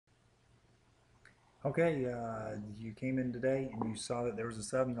Okay, you came in today and you saw that there was a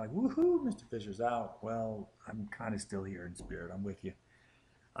sub and you're like, woohoo, Mr. Fisher's out. Well, I'm kind of still here in spirit. I'm with you.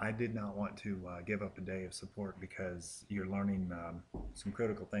 I did not want to give up a day of support because you're learning some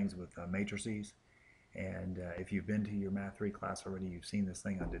critical things with matrices. And if you've been to your Math 3 class already, you've seen this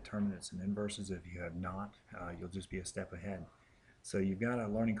thing on determinants and inverses. If you have not, you'll just be a step ahead. So you've got a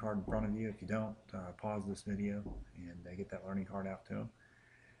learning card in front of you. If you don't, pause this video and get that learning card out to them.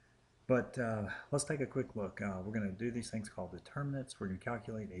 But let's take a quick look. We're going to do these things called determinants. We're going to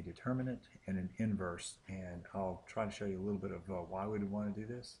calculate a determinant and an inverse, and I'll try to show you a little bit of why we would want to do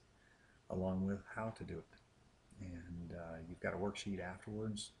this, along with how to do it. And you've got a worksheet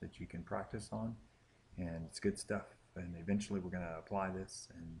afterwards that you can practice on, and it's good stuff. And eventually we're going to apply this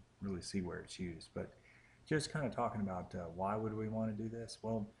and really see where it's used. But just kind of talking about why would we want to do this?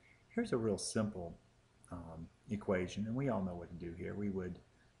 Well, here's a real simple equation, and we all know what to do here. We would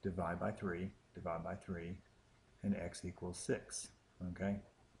divide by 3, and x equals 6. Okay?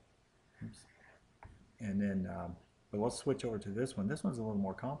 Oops. And then, but let's switch over to this one. This one's a little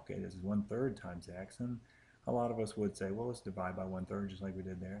more complicated. This is 1/3 times x, and a lot of us would say, well, let's divide by 1/3 just like we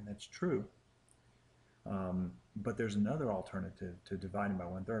did there, and that's true. But there's another alternative to dividing by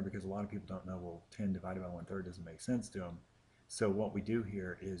 1/3 because a lot of people don't know, well, 10 divided by 1/3 doesn't make sense to them. So what we do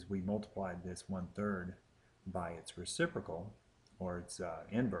here is we multiply this 1/3 by its reciprocal, or its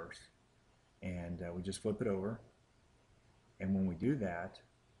inverse, and we just flip it over. And when we do that,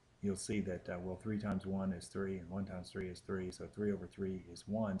 you'll see that, well, 3 times 1 is 3, and 1 times 3 is 3, so 3 over 3 is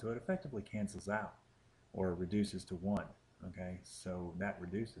 1. So it effectively cancels out, or reduces to 1. Okay, so that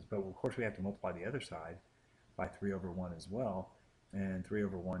reduces. But of course we have to multiply the other side by 3 over 1 as well. And 3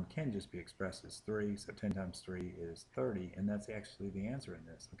 over 1 can just be expressed as 3, so 10 times 3 is 30, and that's actually the answer in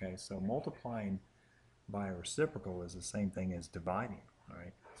this. Okay, so multiplying by a reciprocal is the same thing as dividing. All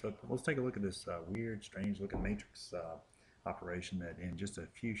right, so let's take a look at this weird, strange looking matrix operation that in just a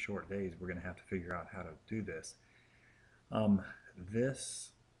few short days we're going to have to figure out how to do this.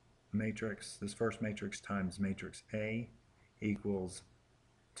 This matrix, this first matrix times matrix A equals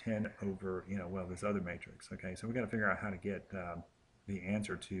 10 over, well, this other matrix. Okay, so we got to figure out how to get the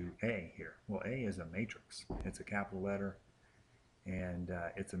answer to A here. Well, A is a matrix. It's a capital letter, and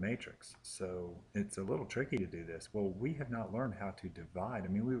it's a matrix. So it's a little tricky to do this. Well, we have not learned how to divide. I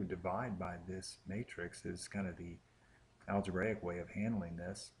mean, we would divide by this matrix is kind of the algebraic way of handling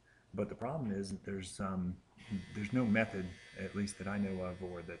this. But the problem is that there's no method, at least that I know of,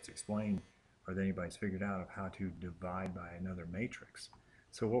 or that's explained, or that anybody's figured out, of how to divide by another matrix.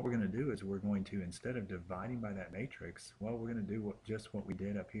 So what we're going to do is we're going to, instead of dividing by that matrix, well, we're going to do just what we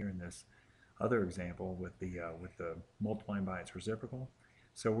did up here in this other example with the multiplying by its reciprocal.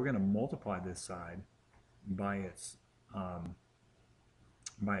 So we're going to multiply this side by its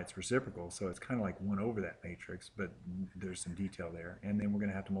reciprocal, so it's kind of like 1 over that matrix, but there's some detail there. And then we're going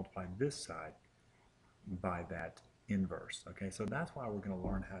to have to multiply this side by that inverse. Okay, so that's why we're going to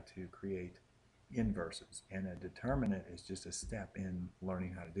learn how to create inverses, and a determinant is just a step in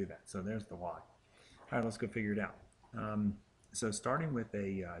learning how to do that. So there's the why. All right, let's go figure it out. So starting with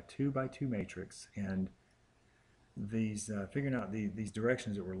a 2 by 2 matrix, and these figuring out these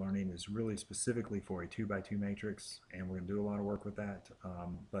directions that we're learning is really specifically for a 2 by 2 matrix, and we're going to do a lot of work with that.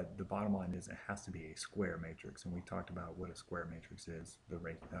 But the bottom line is it has to be a square matrix, and we talked about what a square matrix is.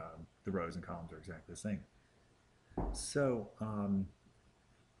 The rows and columns are exactly the same. So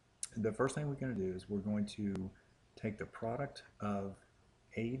the first thing we're going to do is we're going to take the product of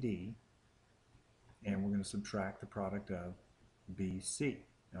AD, and we're going to subtract the product of BC.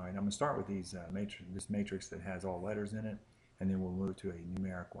 All right, I'm going to start with this matrix that has all letters in it, and then we'll move to a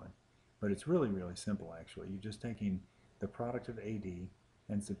numeric one. But it's really, really simple, actually. You're just taking the product of AD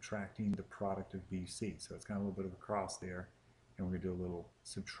and subtracting the product of BC. So it's kind of a little bit of a cross there, and we're going to do a little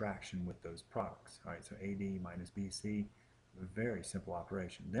subtraction with those products. All right, so AD minus BC, a very simple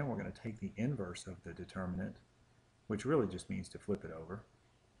operation. Then we're going to take the inverse of the determinant, which really just means to flip it over.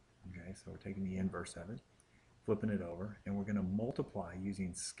 Okay, so we're taking the inverse of it, flipping it over, and we're going to multiply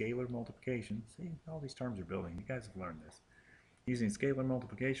using scalar multiplication. See, all these terms are building. You guys have learned this. Using scalar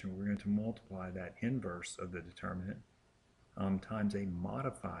multiplication, we're going to multiply that inverse of the determinant times a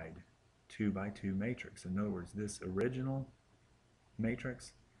modified 2 by 2 matrix. In other words, this original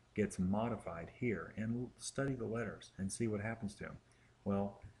matrix gets modified here, and we'll study the letters and see what happens to them.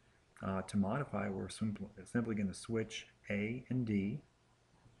 Well, to modify, we're simply going to switch A and D,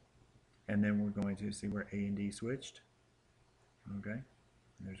 and then we're going to see where A and D switched. Okay,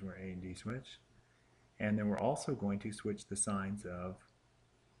 there's where A and D switched. And then we're also going to switch the signs of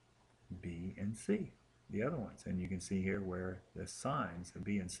B and C, the other ones. And you can see here where the signs of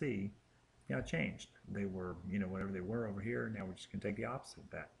B and C yeah, it changed. They were, whatever they were over here. Now we're just going to take the opposite of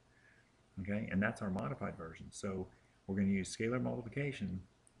that. Okay, and that's our modified version. So we're going to use scalar multiplication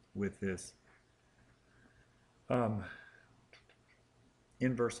with this um,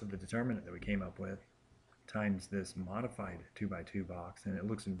 inverse of the determinant that we came up with times this modified 2 by 2 box, and it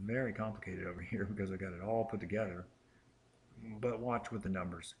looks very complicated over here because I got it all put together. But watch with the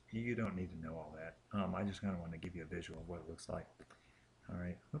numbers. You don't need to know all that. I just kind of want to give you a visual of what it looks like. All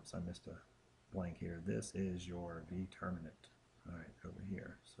right, oops, I missed a blank here. This is your determinant. All right, over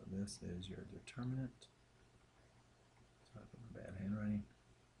here. So this is your determinant. Sorry for my bad handwriting.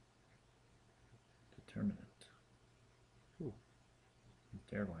 Determinant. Ooh,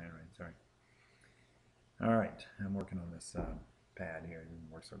 terrible handwriting, sorry. All right, I'm working on this pad here. It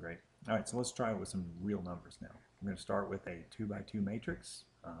didn't work so great. All right, so let's try it with some real numbers now. I'm going to start with a 2 by 2 matrix.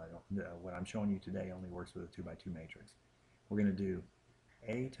 What I'm showing you today only works with a 2 by 2 matrix. We're going to do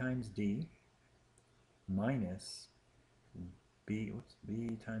A times D minus B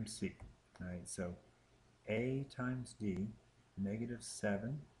times C. All right, so A times D, negative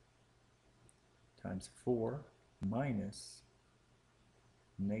 7 times 4 minus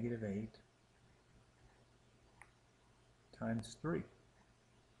negative 8 times 3.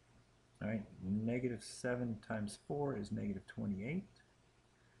 All right, negative 7 times 4 is negative 28.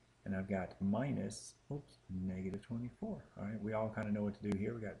 And I've got minus, negative 24. All right, we all kind of know what to do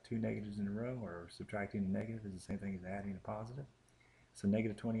here. We got two negatives in a row, or subtracting a negative is the same thing as adding a positive. So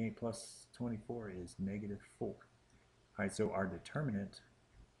negative 28 plus 24 is negative 4. All right, so our determinant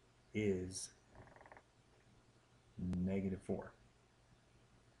is negative 4.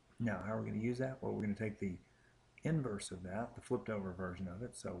 Now, how are we going to use that? Well, we're going to take the inverse of that, the flipped over version of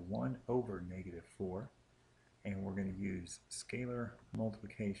it, so 1 over negative 4, and we're going to use scalar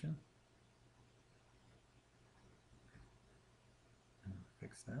multiplication.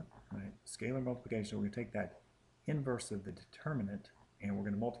 Fix that. All right, scalar multiplication, we're going to take that inverse of the determinant and we're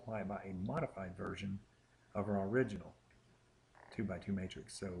going to multiply it by a modified version of our original 2 by 2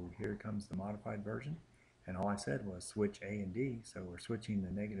 matrix. So here comes the modified version, and all I said was switch A and D, so we're switching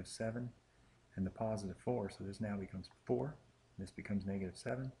the negative 7 and the positive 4, so this now becomes 4, this becomes negative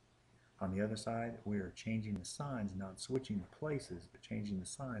 7. On the other side, we are changing the signs, not switching the places, but changing the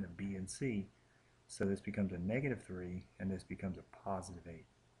sign of B and C. So this becomes a negative 3, and this becomes a positive 8.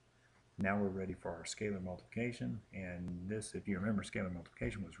 Now we're ready for our scalar multiplication, and this, if you remember, scalar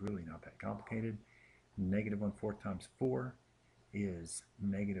multiplication was really not that complicated. Negative 1/4 times 4 is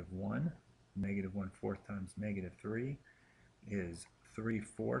negative 1. Negative 1/4 times negative 3 is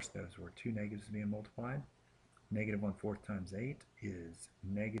 3/4. Those were two negatives being multiplied. Negative 1/4 times 8 is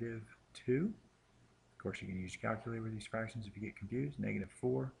negative 2. Of course, you can use your calculator with these fractions if you get confused.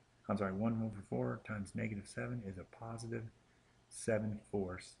 1 over 4 times negative 7 is a positive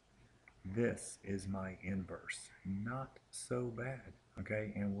 7/4. This is my inverse. Not so bad,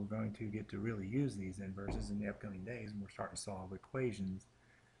 okay? And we're going to get to really use these inverses in the upcoming days, and we're starting to solve equations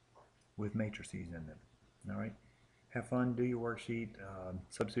with matrices in them. All right? Have fun, do your worksheet,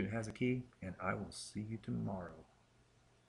 substitute has a key, and I will see you tomorrow.